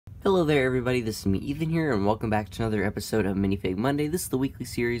Hello there everybody, this is me Ethan here, and welcome back to another episode of Minifig Monday. This is the weekly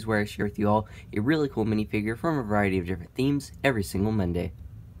series where I share with you all a really cool minifigure from a variety of different themes every single Monday.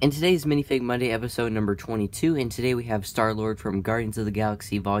 And today's Minifig Monday episode number 22, and today we have Star-Lord from Guardians of the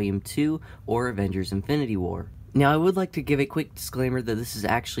Galaxy Volume 2 or Avengers Infinity War. Now I would like to give a quick disclaimer that this is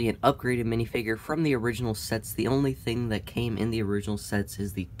actually an upgraded minifigure from the original sets. The only thing that came in the original sets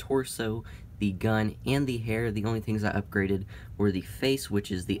is the torso, the gun, and the hair. The only things I upgraded were the face, which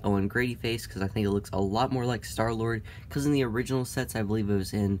is the Owen Grady face, because I think it looks a lot more like Star-Lord, because in the original sets, I believe it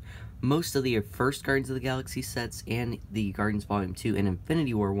was in most of the first Guardians of the Galaxy sets and the Guardians Volume 2 and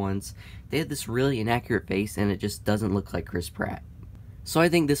Infinity War ones, they had this really inaccurate face, and it just doesn't look like Chris Pratt. So I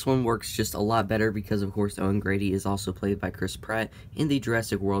think this one works just a lot better because, of course, Owen Grady is also played by Chris Pratt in the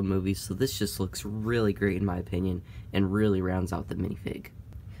Jurassic World movies, so this just looks really great in my opinion, and really rounds out the minifig.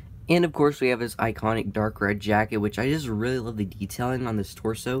 And of course we have his iconic dark red jacket, which I just really love the detailing on this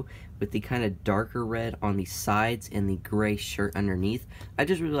torso with the kind of darker red on the sides and the gray shirt underneath. I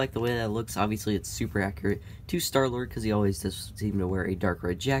just really like the way that looks. Obviously it's super accurate to Star-Lord because he always does seem to wear a dark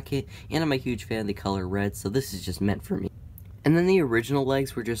red jacket, and I'm a huge fan of the color red, so this is just meant for me. And then the original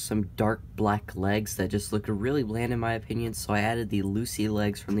legs were just some dark black legs that just looked really bland in my opinion, so I added the Lucy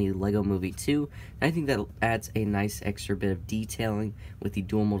legs from the Lego Movie 2, and I think that adds a nice extra bit of detailing with the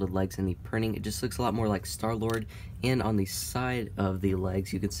dual molded legs and the printing. It just looks a lot more like Star-Lord, and on the side of the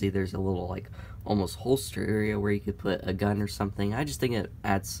legs you can see there's a little like almost holster area where you could put a gun or something. I just think it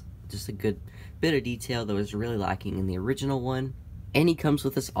adds just a good bit of detail that was really lacking in the original one. And he comes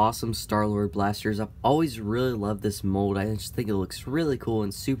with this awesome Star-Lord blasters. I've always really loved this mold. I just think it looks really cool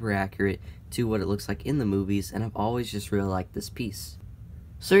and super accurate to what it looks like in the movies, and I've always just really liked this piece.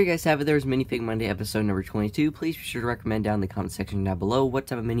 So you guys have it. There's Minifig Monday episode number 22. Please be sure to recommend down in the comment section down below what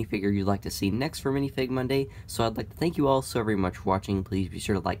type of minifigure you'd like to see next for Minifig Monday. So I'd like to thank you all so very much for watching. Please be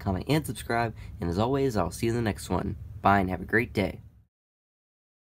sure to like, comment, and subscribe. And as always, I'll see you in the next one. Bye and have a great day.